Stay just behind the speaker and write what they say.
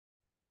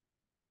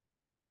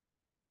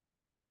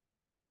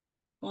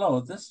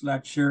Hello, this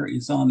lecture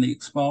is on the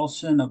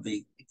expulsion of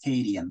the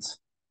Acadians.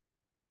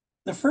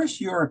 The first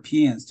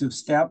Europeans to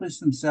establish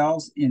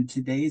themselves in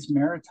today's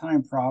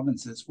maritime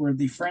provinces were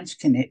the French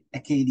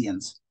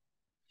Acadians.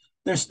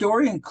 Their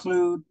story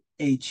includes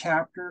a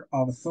chapter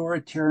of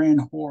authoritarian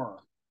horror.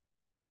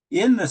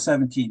 In the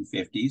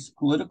 1750s,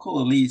 political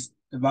elites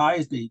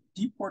devised a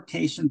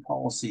deportation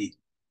policy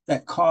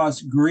that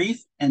caused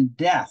grief and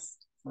death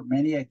for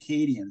many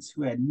Acadians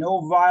who had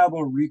no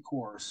viable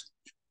recourse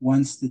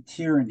once the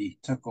tyranny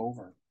took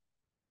over.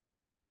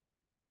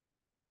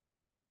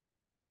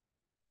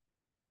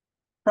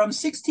 From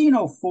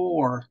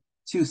 1604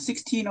 to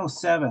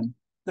 1607,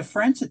 the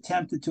French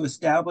attempted to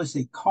establish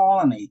a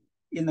colony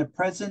in the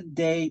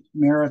present-day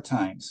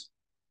Maritimes.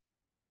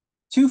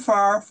 Too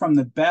far from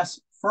the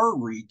best fur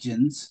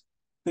regions,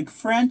 the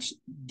French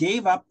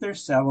gave up their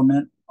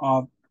settlement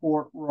of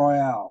Port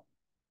Royal.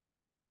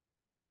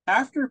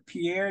 After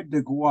Pierre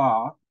de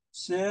Gois,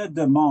 Sieur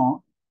de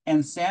Monts,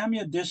 and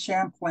Samuel de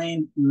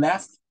Champlain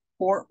left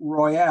Port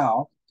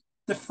Royal,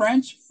 the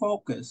French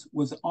focus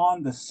was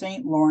on the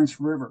St.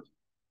 Lawrence River.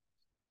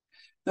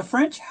 The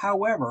French,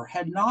 however,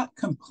 had not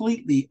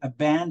completely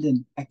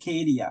abandoned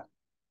Acadia.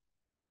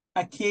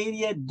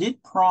 Acadia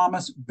did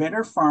promise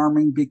better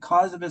farming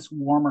because of its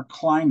warmer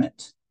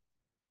climate.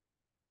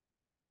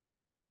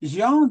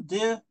 Jean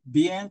de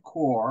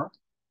Biencourt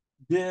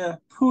de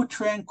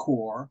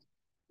Poutrincourt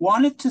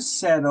wanted to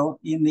settle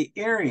in the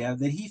area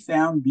that he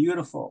found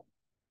beautiful.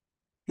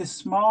 His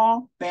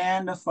small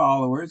band of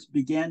followers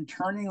began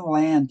turning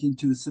land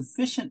into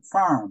sufficient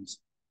farms,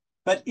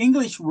 but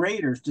English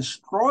raiders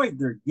destroyed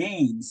their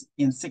gains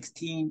in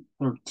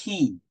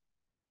 1613.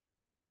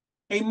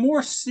 A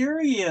more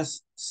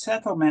serious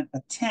settlement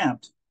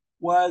attempt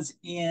was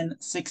in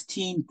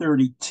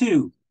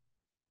 1632.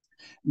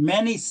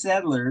 Many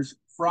settlers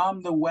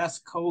from the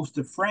west coast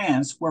of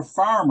France were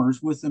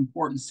farmers with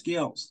important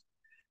skills.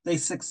 They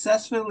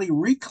successfully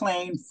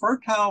reclaimed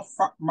fertile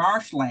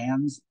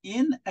marshlands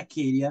in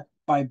Acadia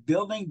by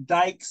building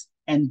dikes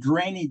and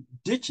draining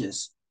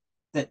ditches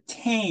that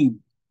tamed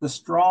the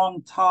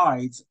strong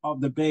tides of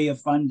the Bay of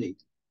Fundy.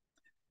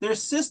 Their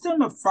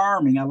system of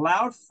farming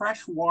allowed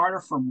fresh water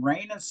from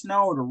rain and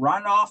snow to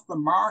run off the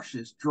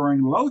marshes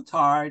during low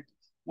tide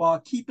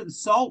while keeping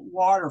salt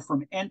water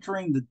from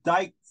entering the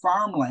dike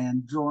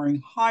farmland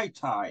during high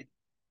tide.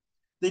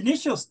 The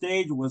initial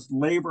stage was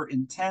labor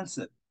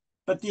intensive,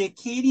 but the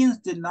Acadians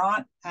did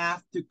not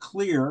have to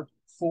clear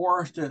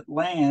forested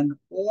land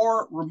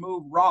or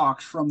remove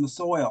rocks from the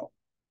soil.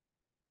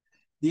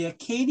 The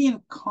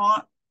Acadian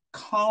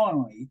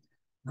colony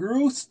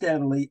grew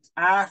steadily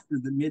after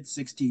the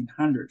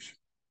mid-1600s.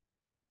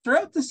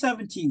 Throughout the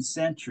 17th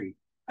century,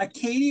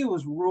 Acadia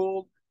was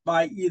ruled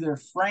by either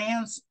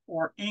France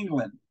or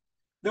England.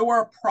 There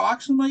were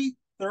approximately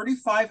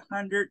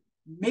 3,500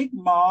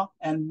 Mi'kmaq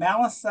and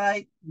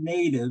Malecite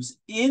natives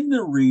in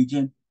the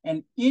region,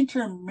 and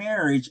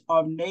intermarriage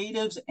of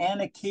natives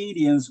and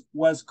Acadians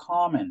was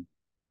common.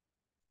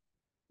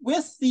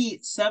 With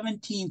the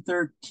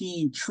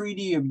 1713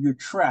 Treaty of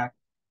Utrecht,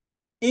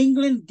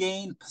 England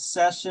gained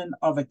possession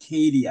of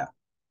Acadia.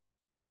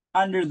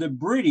 Under the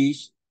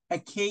British,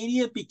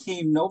 Acadia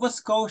became Nova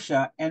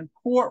Scotia and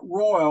Port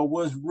Royal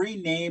was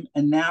renamed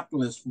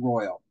Annapolis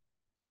Royal.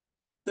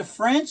 The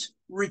French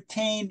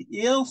retained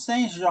Ile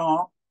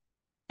Saint-Jean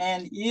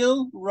and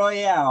Ile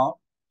Royale,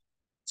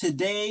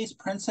 today's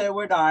Prince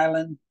Edward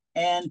Island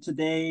and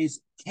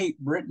today's Cape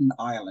Breton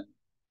Island.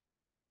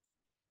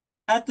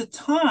 At the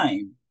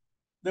time,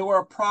 there were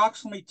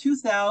approximately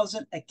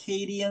 2,000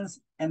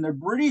 Acadians, and the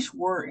British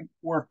were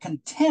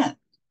content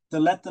to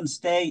let them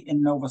stay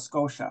in Nova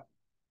Scotia.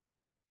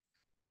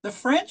 The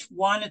French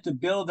wanted to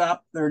build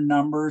up their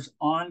numbers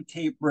on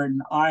Cape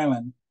Breton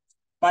Island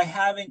by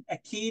having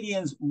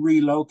Acadians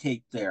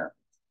relocate there.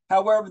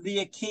 However, the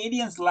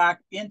Acadians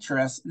lacked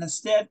interest and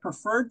instead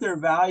preferred their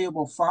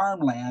valuable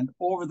farmland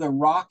over the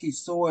rocky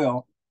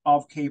soil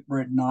of Cape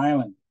Breton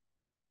Island.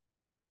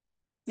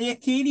 The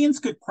Acadians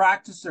could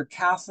practice their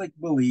Catholic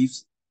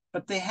beliefs,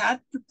 but they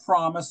had to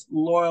promise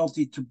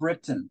loyalty to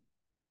Britain.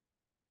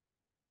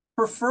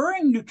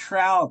 Preferring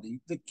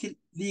neutrality,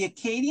 the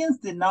Acadians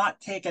did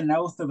not take an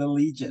oath of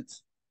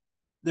allegiance.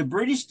 The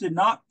British did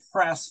not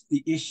press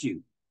the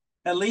issue,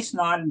 at least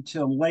not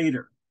until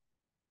later.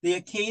 The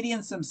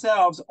Acadians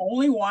themselves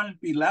only wanted to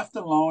be left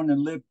alone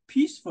and live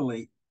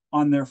peacefully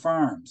on their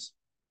farms.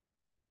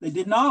 They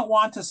did not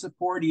want to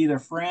support either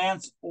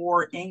France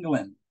or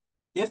England.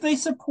 If they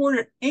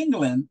supported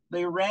England,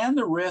 they ran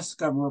the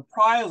risk of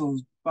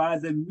reprisals by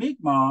the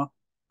Mi'kmaq,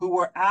 who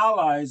were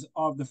allies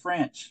of the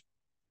French.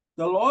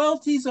 The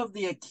loyalties of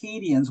the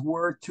Acadians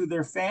were to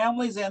their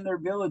families and their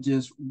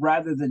villages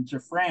rather than to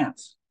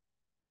France.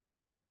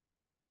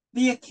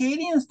 The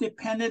Acadians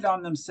depended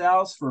on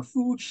themselves for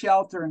food,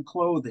 shelter, and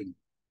clothing.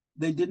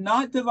 They did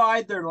not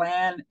divide their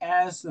land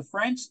as the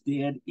French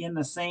did in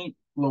the St.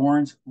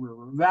 Lawrence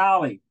River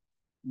Valley.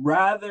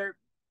 Rather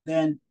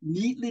than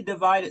neatly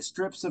divided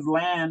strips of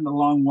land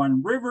along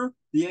one river,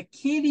 the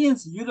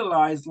Acadians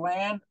utilized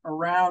land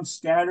around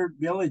scattered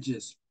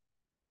villages.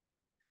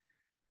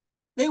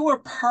 They were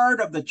part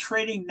of the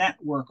trading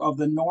network of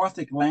the North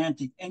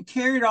Atlantic and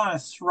carried on a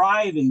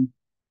thriving,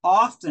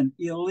 often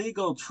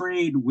illegal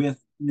trade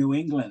with New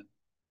England.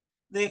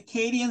 The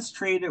Acadians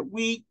traded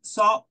wheat,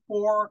 salt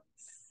pork,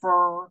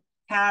 fur,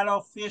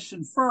 cattle, fish,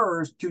 and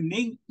furs to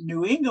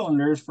New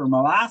Englanders for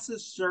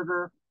molasses,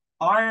 sugar,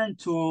 iron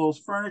tools,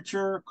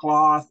 furniture,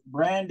 cloth,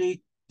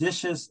 brandy,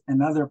 dishes,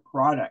 and other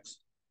products.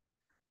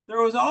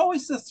 There was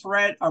always the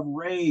threat of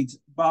raids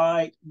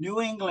by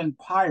New England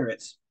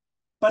pirates,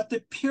 but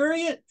the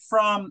period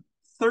from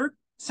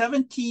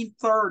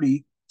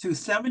 1730 to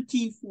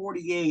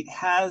 1748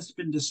 has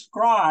been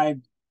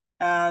described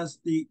as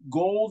the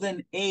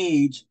golden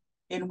age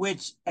in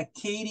which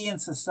Acadian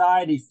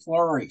society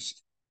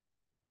flourished.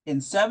 In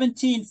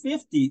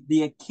 1750,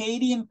 the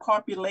Acadian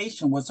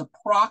population was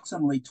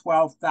approximately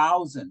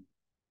 12,000.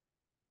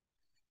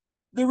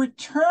 The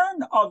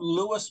return of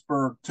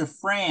Louisbourg to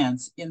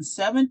France in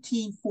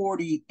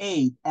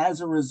 1748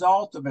 as a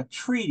result of a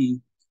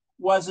treaty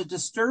was a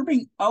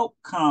disturbing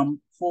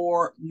outcome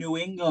for New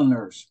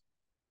Englanders.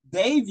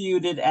 They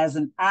viewed it as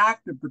an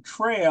act of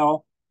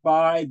betrayal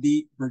by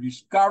the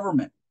British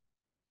government.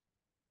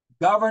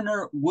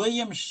 Governor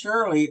William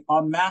Shirley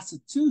of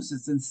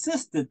Massachusetts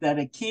insisted that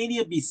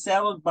Acadia be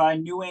settled by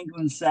New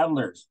England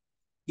settlers.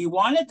 He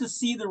wanted to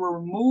see the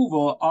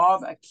removal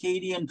of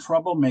Acadian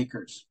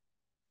troublemakers.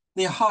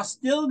 The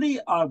hostility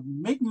of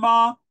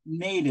Mi'kmaq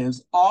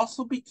natives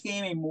also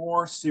became a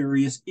more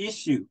serious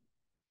issue.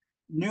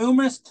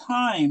 Numerous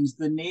times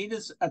the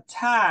natives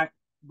attacked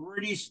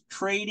British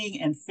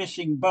trading and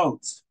fishing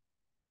boats.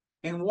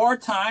 In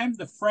wartime,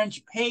 the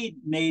French paid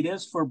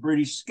natives for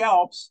British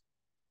scalps.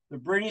 The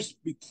British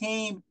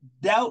became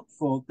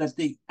doubtful that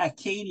the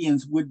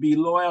Acadians would be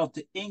loyal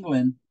to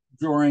England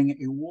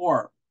during a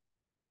war.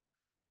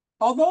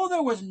 Although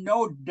there was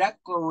no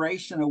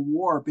declaration of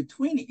war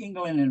between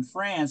England and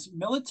France,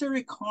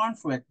 military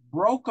conflict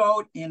broke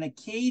out in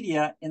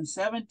Acadia in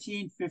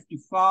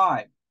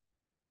 1755.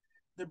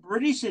 The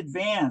British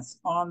advanced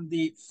on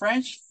the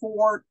French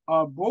fort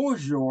of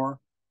Beaujeu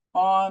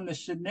on the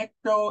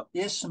Shenandoah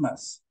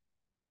Isthmus.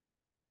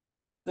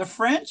 The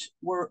French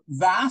were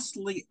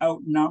vastly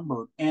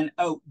outnumbered and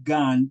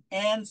outgunned,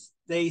 and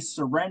they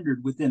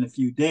surrendered within a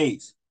few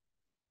days.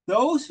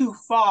 Those who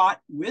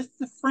fought with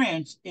the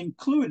French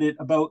included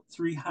about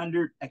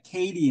 300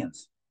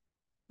 Acadians.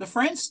 The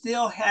French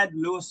still had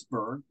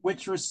Louisbourg,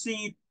 which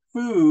received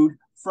food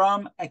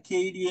from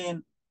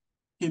Acadian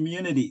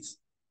communities.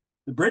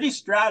 The British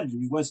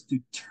strategy was to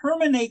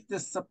terminate the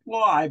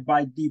supply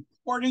by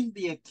deporting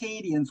the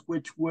Acadians,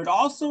 which would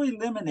also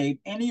eliminate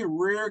any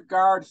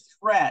rearguard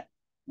threat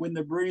when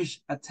the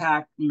British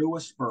attacked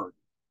Louisbourg.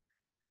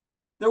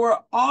 There were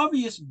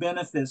obvious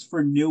benefits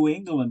for New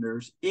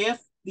Englanders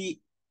if the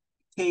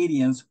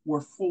Acadians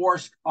were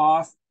forced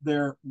off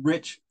their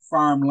rich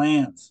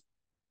farmlands.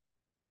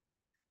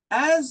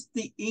 As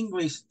the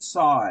English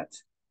saw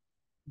it,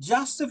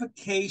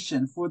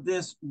 justification for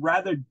this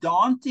rather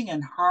daunting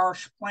and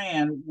harsh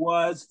plan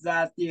was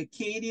that the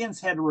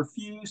Acadians had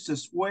refused to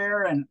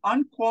swear an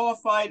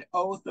unqualified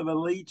oath of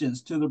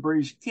allegiance to the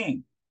British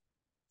king.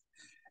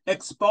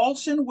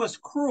 Expulsion was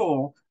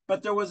cruel,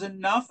 but there was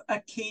enough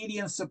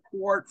Acadian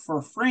support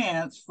for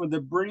France for the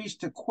British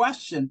to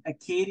question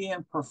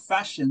Acadian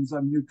professions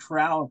of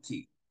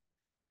neutrality.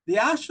 The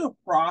actual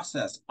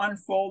process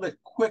unfolded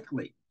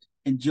quickly.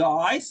 In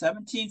July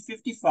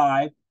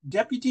 1755,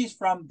 deputies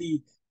from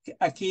the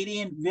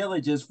Acadian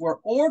villages were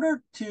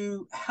ordered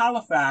to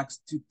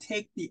Halifax to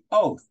take the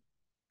oath.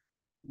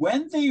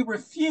 When they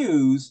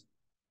refused,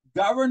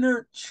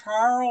 Governor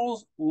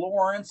Charles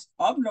Lawrence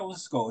of Nova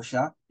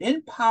Scotia,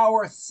 in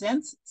power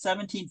since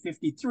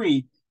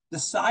 1753,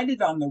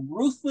 decided on the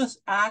ruthless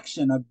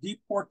action of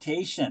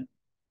deportation.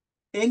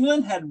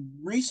 England had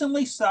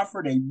recently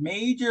suffered a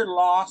major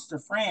loss to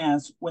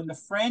France when the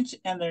French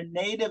and their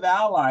native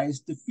allies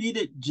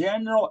defeated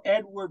General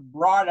Edward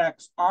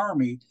Braddock's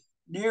army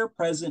near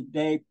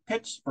present-day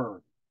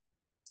Pittsburgh.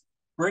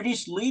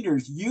 British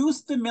leaders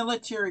used the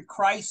military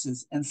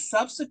crisis and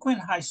subsequent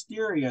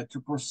hysteria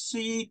to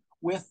proceed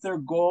with their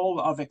goal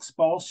of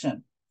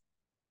expulsion.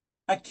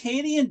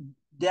 Acadian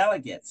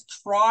delegates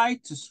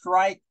tried to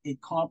strike a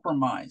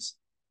compromise.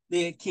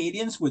 The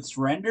Acadians would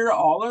surrender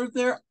all of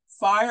their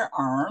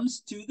firearms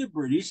to the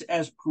British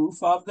as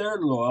proof of their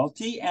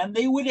loyalty, and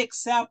they would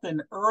accept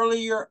an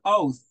earlier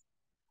oath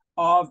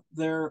of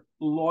their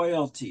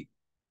loyalty.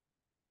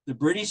 The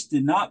British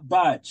did not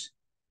budge.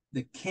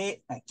 The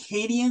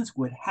Acadians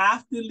would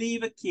have to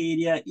leave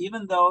Acadia,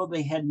 even though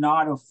they had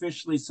not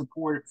officially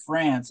supported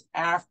France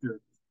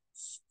after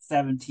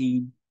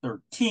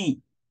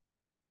 1713.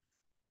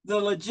 The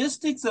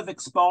logistics of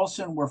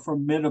expulsion were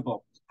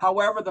formidable.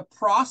 However, the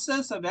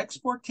process of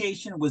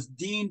exportation was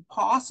deemed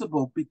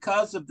possible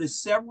because of the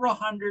several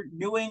hundred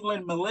New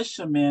England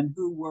militiamen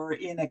who were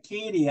in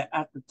Acadia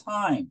at the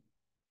time.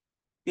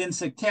 In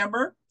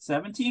September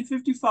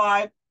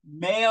 1755,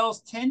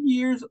 males 10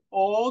 years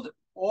old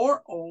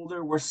or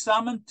older were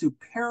summoned to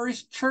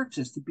parish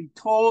churches to be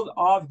told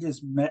of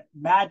His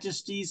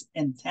Majesty's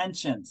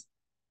intentions.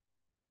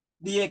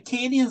 The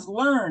Acadians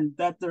learned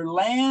that their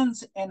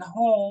lands and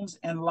homes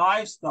and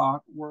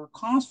livestock were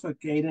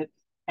confiscated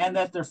and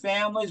that their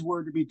families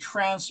were to be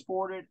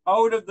transported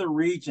out of the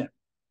region.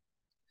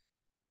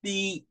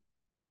 The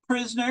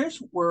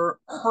prisoners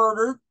were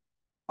herded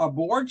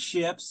aboard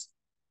ships.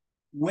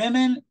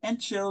 Women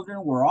and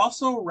children were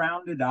also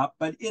rounded up,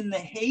 but in the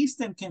haste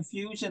and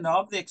confusion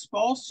of the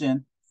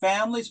expulsion,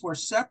 families were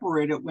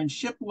separated when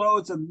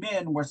shiploads of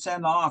men were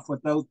sent off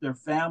without their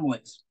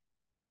families.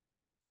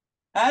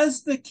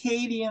 As the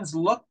Acadians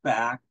looked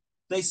back,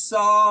 they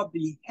saw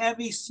the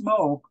heavy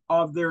smoke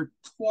of their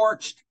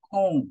torched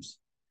homes.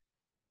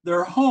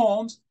 Their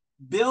homes,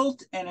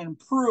 built and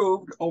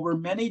improved over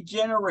many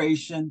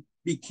generations,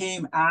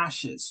 became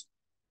ashes.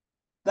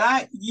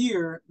 That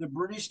year, the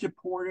British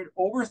deported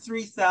over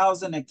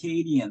 3,000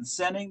 Acadians,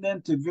 sending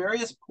them to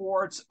various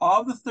ports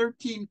of the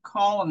 13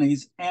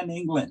 colonies and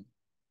England.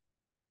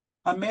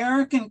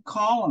 American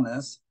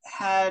colonists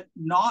had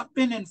not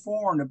been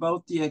informed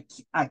about the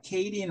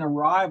Acadian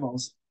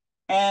arrivals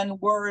and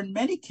were in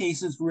many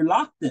cases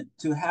reluctant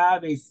to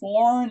have a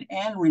foreign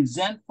and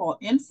resentful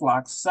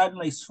influx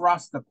suddenly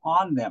thrust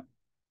upon them.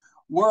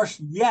 Worse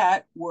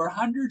yet were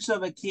hundreds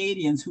of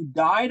Acadians who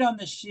died on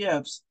the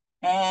ships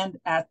and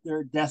at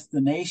their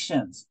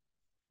destinations.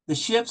 The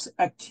ships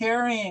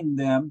carrying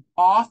them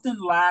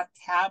often lacked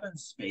cabin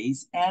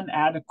space and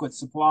adequate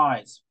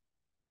supplies.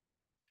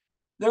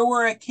 There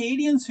were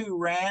Acadians who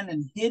ran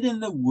and hid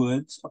in the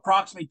woods.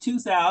 Approximately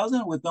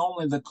 2,000, with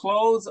only the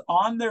clothes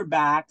on their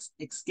backs,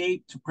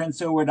 escaped to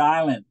Prince Edward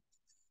Island.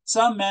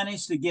 Some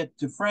managed to get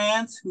to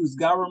France, whose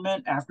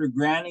government, after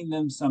granting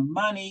them some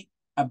money,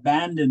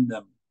 abandoned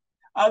them.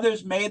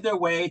 Others made their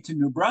way to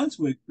New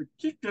Brunswick,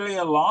 particularly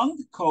along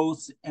the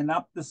coast and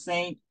up the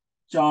St.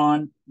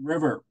 John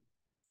River.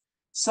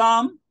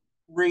 Some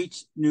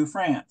reached New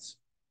France.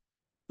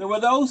 There were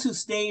those who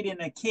stayed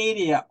in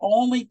Acadia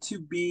only to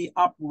be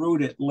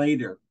uprooted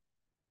later.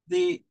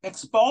 The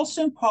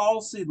expulsion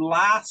policy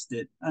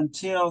lasted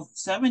until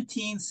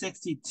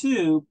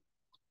 1762.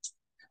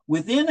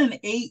 Within an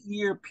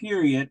 8-year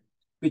period,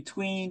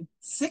 between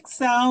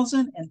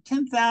 6,000 and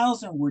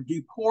 10,000 were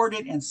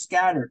deported and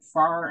scattered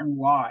far and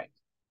wide.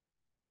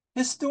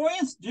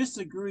 Historians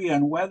disagree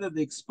on whether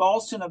the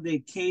expulsion of the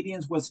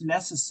Acadians was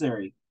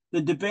necessary.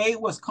 The debate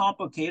was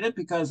complicated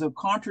because of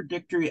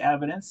contradictory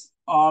evidence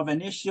of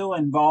an issue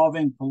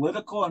involving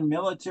political and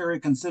military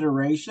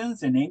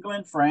considerations in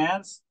England,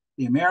 France,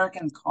 the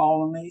American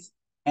colonies,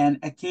 and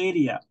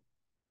Acadia.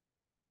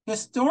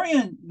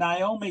 Historian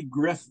Naomi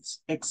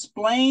Griffiths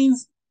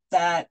explains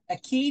that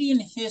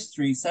Acadian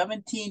history,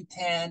 1710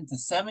 to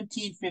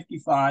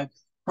 1755,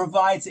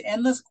 provides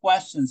endless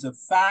questions of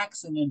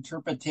facts and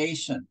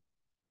interpretation,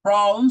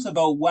 problems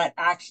about what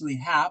actually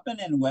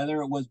happened and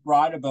whether it was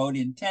brought about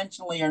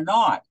intentionally or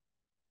not.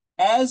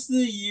 As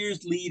the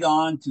years lead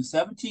on to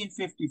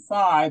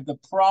 1755, the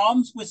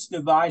problems which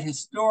divide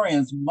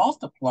historians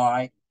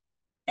multiply,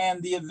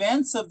 and the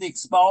events of the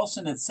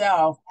expulsion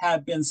itself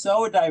have been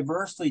so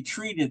diversely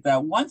treated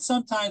that one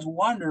sometimes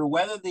wonders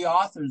whether the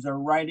authors are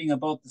writing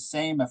about the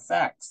same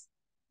effects,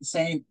 the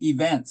same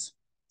events.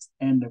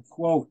 End of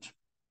quote.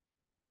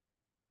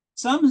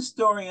 Some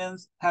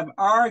historians have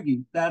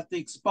argued that the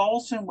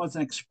expulsion was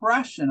an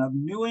expression of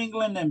New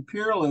England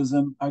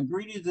imperialism, a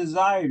greedy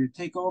desire to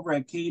take over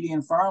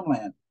Acadian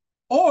farmland,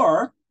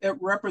 or it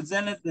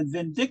represented the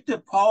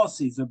vindictive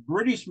policies of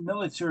British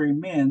military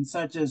men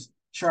such as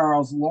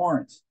Charles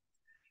Lawrence.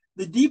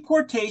 The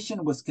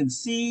deportation was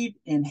conceived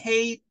in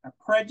hate, a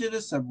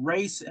prejudice of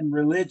race and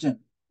religion,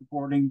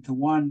 according to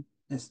one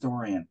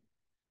historian.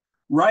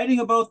 Writing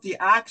about the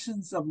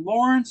actions of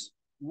Lawrence,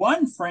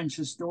 one French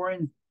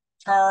historian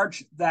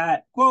charged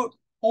that, quote,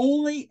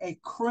 only a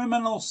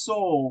criminal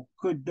soul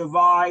could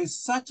devise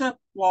such a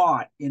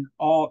plot in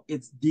all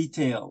its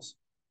details.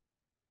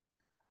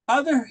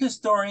 Other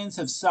historians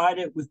have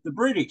sided with the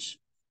British.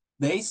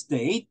 They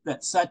state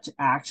that such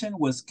action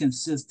was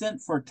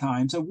consistent for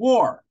times of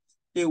war.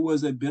 It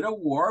was a bit of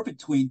war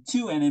between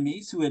two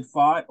enemies who had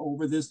fought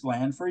over this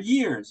land for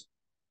years.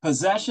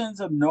 Possession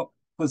of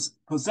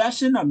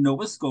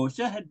Nova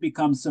Scotia had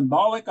become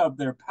symbolic of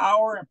their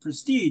power and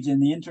prestige in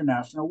the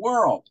international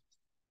world.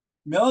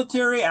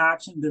 Military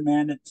action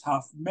demanded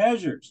tough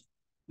measures.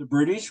 The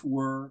British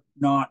were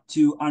not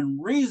too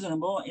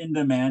unreasonable in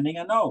demanding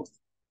an oath.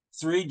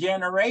 3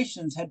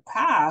 generations had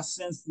passed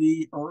since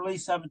the early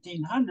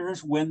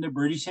 1700s when the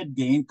British had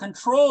gained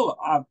control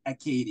of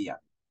Acadia.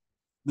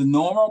 The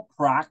normal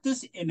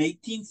practice in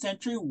 18th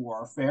century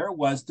warfare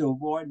was to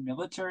avoid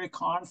military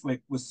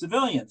conflict with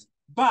civilians,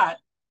 but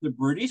the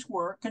British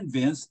were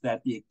convinced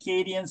that the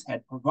Acadians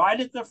had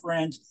provided the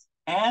French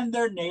and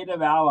their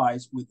native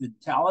allies with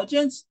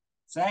intelligence,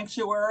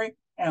 sanctuary,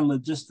 and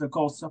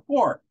logistical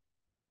support.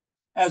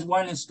 As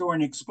one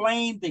historian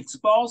explained, the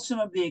expulsion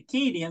of the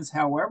Acadians,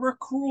 however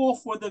cruel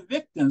for the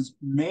victims,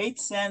 made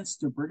sense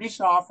to British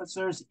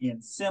officers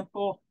in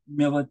simple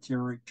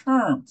military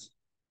terms.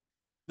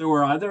 There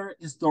were other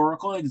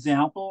historical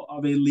examples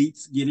of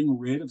elites getting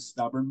rid of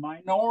stubborn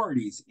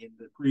minorities. In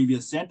the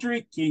previous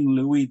century, King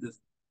Louis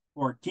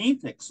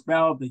XIV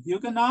expelled the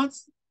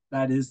Huguenots,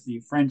 that is the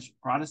French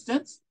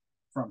Protestants,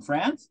 from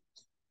France.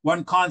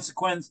 One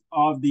consequence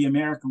of the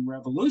American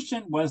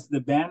Revolution was the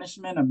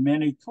banishment of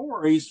many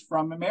Tories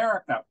from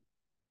America.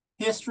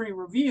 History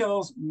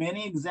reveals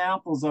many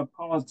examples of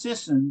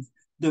politicians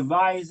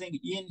devising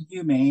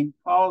inhumane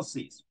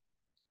policies.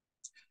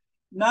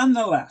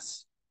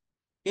 Nonetheless,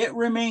 it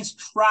remains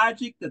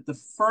tragic that the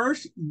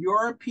first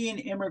European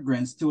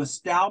immigrants to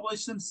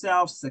establish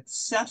themselves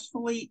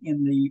successfully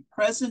in the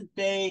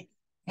present-day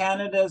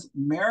Canada's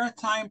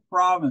maritime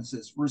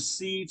provinces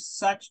received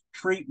such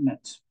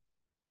treatment.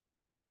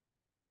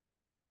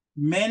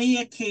 Many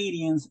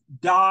Acadians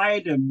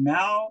died of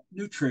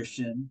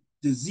malnutrition,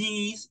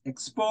 disease,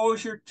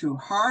 exposure to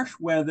harsh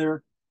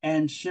weather,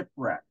 and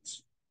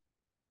shipwrecks.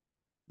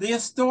 The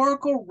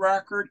historical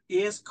record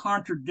is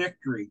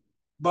contradictory,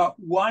 but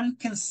one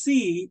can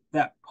see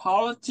that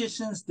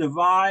politicians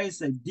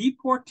devised a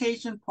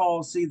deportation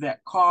policy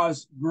that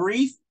caused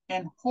grief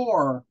and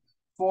horror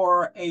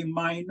for a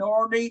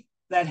minority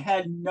that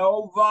had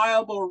no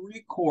viable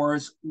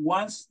recourse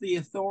once the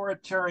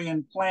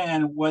authoritarian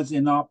plan was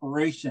in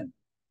operation.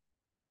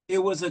 It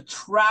was a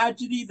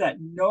tragedy that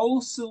no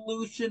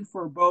solution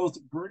for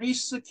both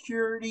British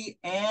security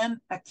and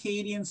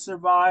Acadian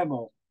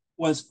survival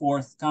was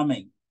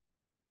forthcoming.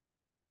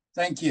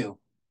 Thank you.